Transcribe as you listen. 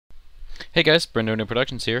Hey guys, Brendo New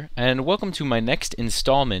Productions here, and welcome to my next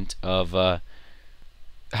installment of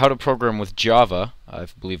how to program with Java. I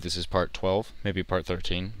believe this is part 12, maybe part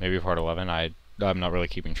 13, maybe part 11. I'm not really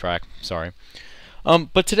keeping track, sorry.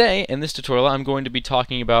 But today, in this tutorial, I'm going to be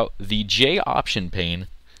talking about the JOptionPane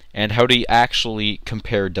and how to actually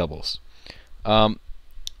compare doubles.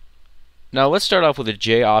 Now let's start off with the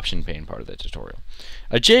JOptionPane part of the tutorial.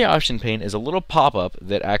 A JOptionPane is a little pop-up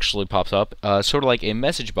that actually pops up, sort of like a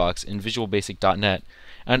message box in VisualBasic.net,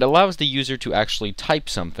 and allows the user to actually type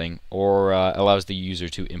something, or allows the user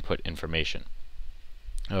to input information,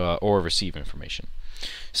 or receive information.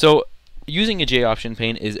 So using a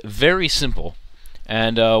JOptionPane is very simple,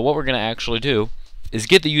 and what we're going to actually do is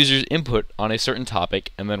get the user's input on a certain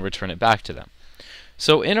topic and then return it back to them.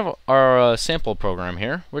 So in our sample program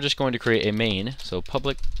here, we're just going to create a main, so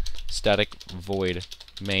public static void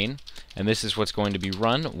main, and this is what's going to be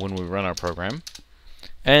run when we run our program.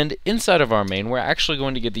 And inside of our main, we're actually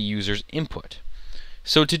going to get the user's input.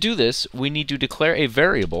 So to do this, we need to declare a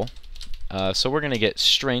variable. So we're going to get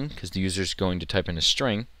string, because the user is going to type in a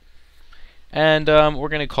string, and we're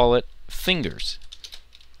going to call it fingers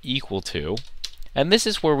equal to, and this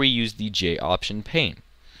is where we use the JOptionPane.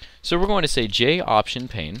 So we're going to say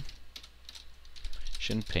JOptionPane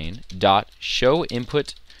dot show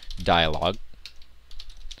input dialog,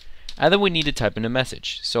 and then we need to type in a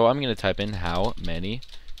message. So I'm going to type in how many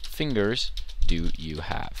fingers do you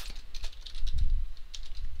have.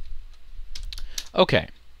 Okay,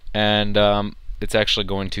 and it's actually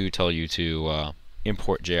going to tell you to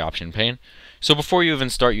import JOptionPane. So before you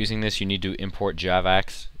even start using this, you need to import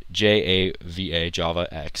javax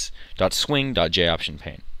javax dot swing dot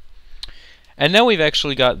JOptionPane. And now we've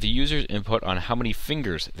actually got the user's input on how many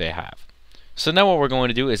fingers they have. So now what we're going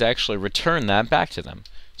to do is actually return that back to them.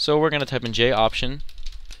 So we're going to type in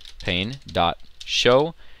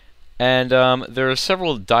JOptionPane.show, and there are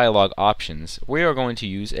several dialog options. We are going to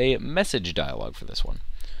use a message dialog for this one.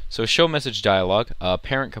 So show message dialog,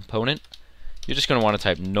 parent component. You're just going to want to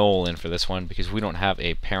type null in for this one because we don't have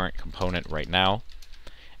a parent component right now.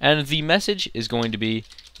 And the message is going to be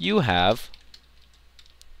you have,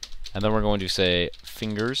 and then we're going to say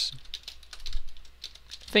fingers.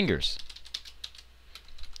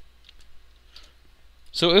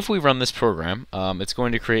 So if we run this program, it's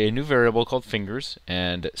going to create a new variable called fingers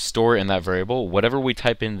and store in that variable whatever we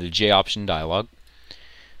type in the JOption dialog,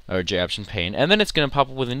 or JOptionPane, and then it's going to pop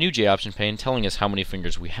up with a new JOptionPane telling us how many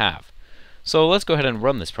fingers we have. So let's go ahead and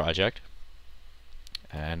run this project,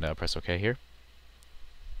 and press OK here.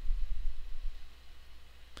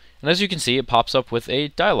 And as you can see, it pops up with a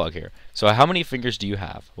dialog here. So how many fingers do you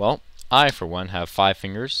have? Well, I, for one, have 5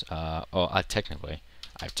 fingers. Technically,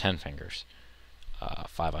 I have 10 fingers.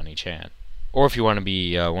 5 on each hand. Or if you want to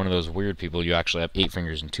be one of those weird people, you actually have 8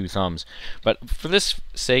 fingers and 2 thumbs. But for this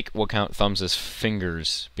sake, we'll count thumbs as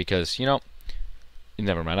fingers because, you know,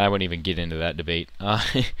 never mind, I wouldn't even get into that debate.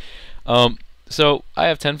 So I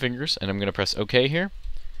have 10 fingers, and I'm going to press OK here.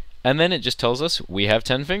 And then it just tells us we have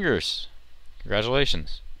 10 fingers.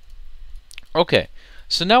 Congratulations. Okay,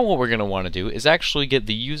 so now what we're going to want to do is actually get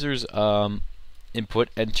the user's input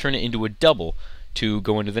and turn it into a double to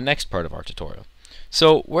go into the next part of our tutorial.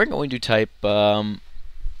 So we're going to type,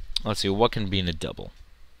 let's see, what can be in a double?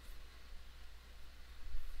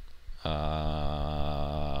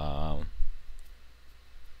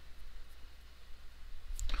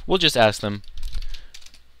 We'll just ask them.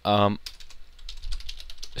 So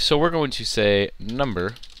we're going to say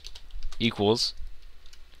number equals.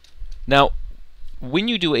 Now, when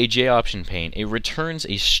you do a JOptionPane, it returns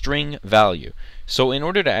a string value. So in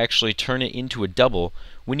order to actually turn it into a double,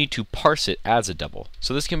 we need to parse it as a double.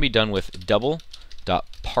 So this can be done with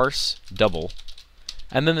double.parseDouble,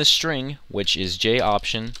 and then the string, which is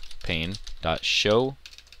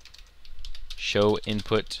JOptionPane.show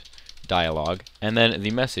input dialog, and then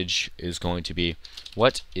the message is going to be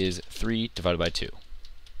what is 3 divided by 2.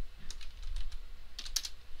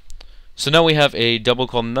 So now we have a double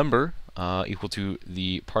called number equal to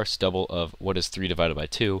the parse double of what is 3 divided by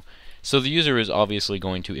 2. So the user is obviously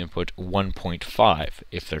going to input 1.5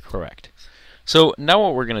 if they're correct. So now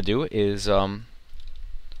what we're going to do is we're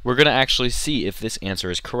going to actually see if this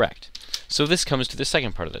answer is correct. So this comes to the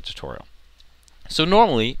second part of the tutorial. So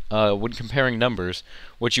normally, when comparing numbers,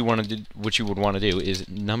 what you would want to do is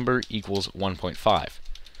number equals 1.5,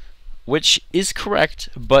 which is correct,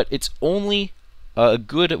 but it's only a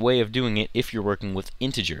good way of doing it if you're working with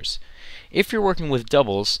integers. If you're working with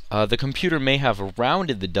doubles, the computer may have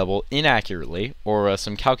rounded the double inaccurately, or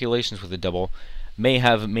some calculations with the double may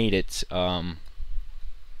have made it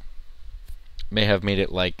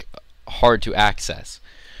like hard to access.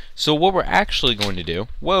 So what we're actually going to do,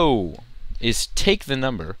 is take the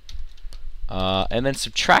number and then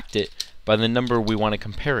subtract it by the number we want to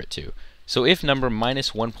compare it to. So if number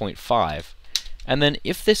minus 1.5, and then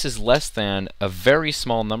if this is less than a very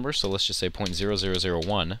small number, so let's just say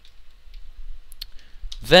 0.0001,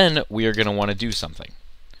 then we are going to want to do something.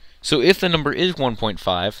 So if the number is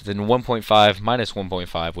 1.5, then 1.5 minus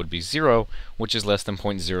 1.5 would be 0, which is less than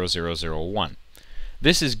 0.0001.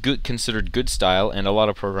 This is considered good style, and a lot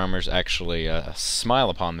of programmers actually smile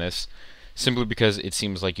upon this, simply because it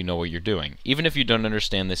seems like you know what you're doing. Even if you don't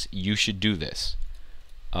understand this, you should do this.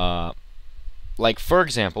 Like, for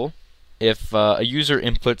example, if a user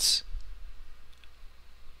inputs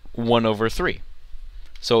 1 over 3.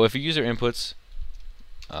 So if a user inputs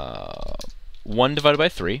 1 divided by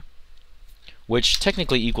 3, which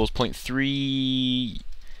technically equals 0.3,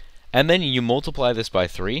 and then you multiply this by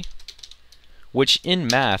 3, which in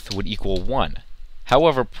math would equal 1.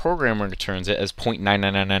 However, programmer returns it as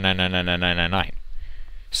 0.999999999.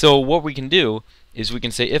 So what we can do is we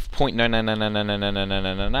can say if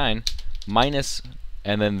 0.999999999 minus,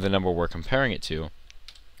 and then the number we're comparing it to,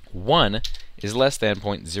 1 is less than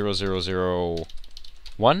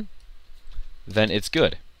 0.0001, then it's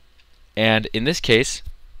good. And in this case,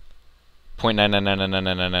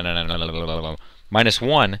 0.999999999 minus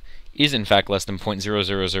 1 is in fact less than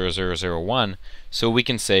 0.000001, so we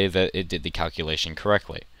can say that it did the calculation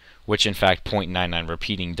correctly, which in fact 0.99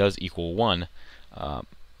 repeating does equal 1,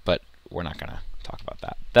 but we're not going to talk about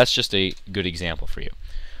that. That's just a good example for you.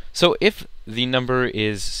 So if the number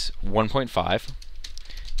is 1.5,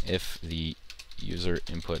 if the user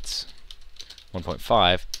inputs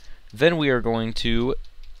 1.5, then we are going to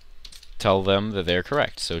tell them that they're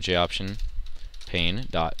correct. So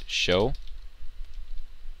JOptionPane.show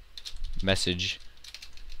message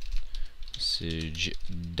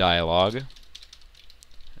dialog,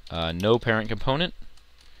 no parent component,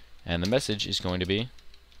 and the message is going to be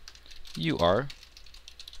you are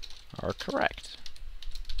correct.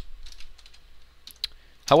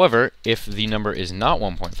 However, if the number is not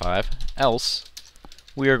 1.5, else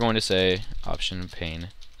we are going to say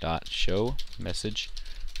OptionPane.show message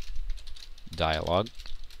dialog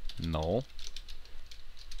null,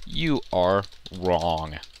 you are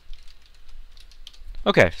wrong.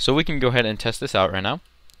 Okay, so we can go ahead and test this out right now.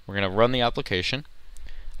 We're going to run the application.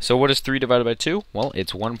 So what is 3 divided by 2? Well,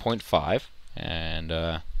 it's 1.5, and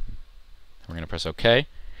we're going to press OK,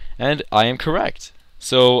 and I am correct.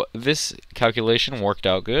 So this calculation worked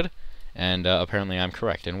out good, and apparently I'm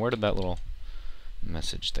correct. And where did that little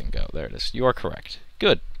message thing go? There it is. You are correct.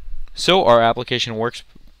 Good. So our application works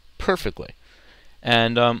perfectly.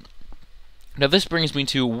 And now this brings me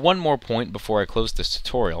to one more point before I close this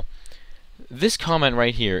tutorial. This comment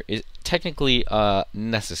right here is technically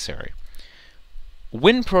necessary.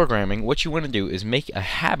 When programming, what you want to do is make a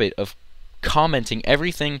habit of commenting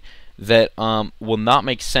everything that will not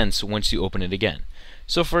make sense once you open it again.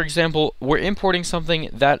 So for example, we're importing something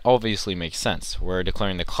that obviously makes sense. We're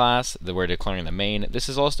declaring the class, we're declaring the main. This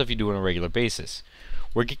is all stuff you do on a regular basis.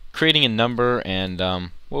 We're creating a number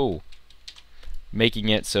and making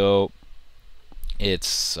it so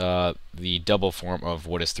it's the double form of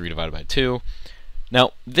what is 3 divided by 2.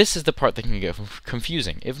 Now, this is the part that can get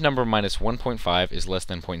confusing. If number minus 1.5 is less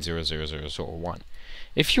than 0.00001.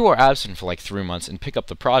 If you are absent for like 3 months and pick up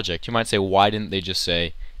the project, you might say, why didn't they just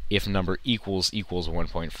say if number equals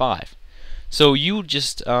 1.5? So you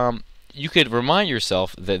just you could remind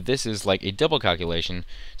yourself that this is like a double calculation.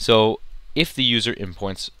 So if the user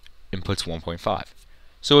inputs 1.5.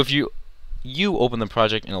 So if you open the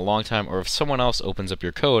project in a long time, or if someone else opens up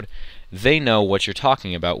your code, they know what you're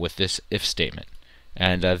talking about with this if statement.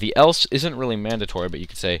 And the else isn't really mandatory, but you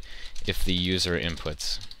could say if the user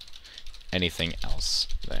inputs anything else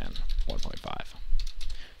than 1.5.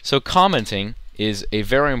 So commenting is a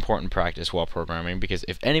very important practice while programming, because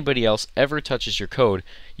if anybody else ever touches your code,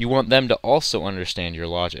 you want them to also understand your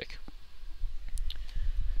logic.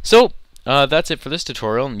 So that's it for this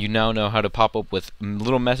tutorial. You now know how to pop up with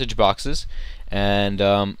little message boxes, and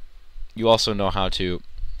you also know how to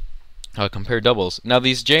compare doubles. Now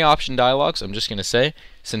these JOption dialogues, I'm just going to say,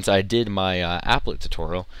 since I did my applet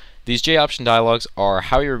tutorial, these JOption dialogues are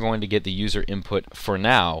how you're going to get the user input for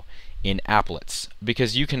now in applets,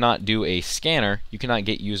 because you cannot do a scanner, you cannot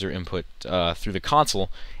get user input through the console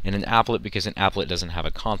in an applet, because an applet doesn't have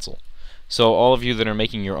a console. So all of you that are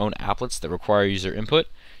making your own applets that require user input,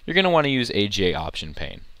 you're going to want to use a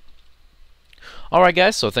JOptionPane. Alright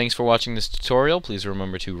guys, so thanks for watching this tutorial. Please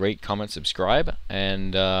remember to rate, comment, subscribe,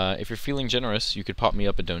 and if you're feeling generous, you could pop me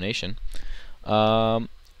up a donation. And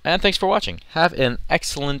thanks for watching. Have an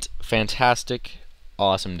excellent, fantastic,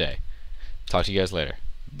 awesome day. Talk to you guys later.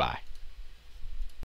 Bye.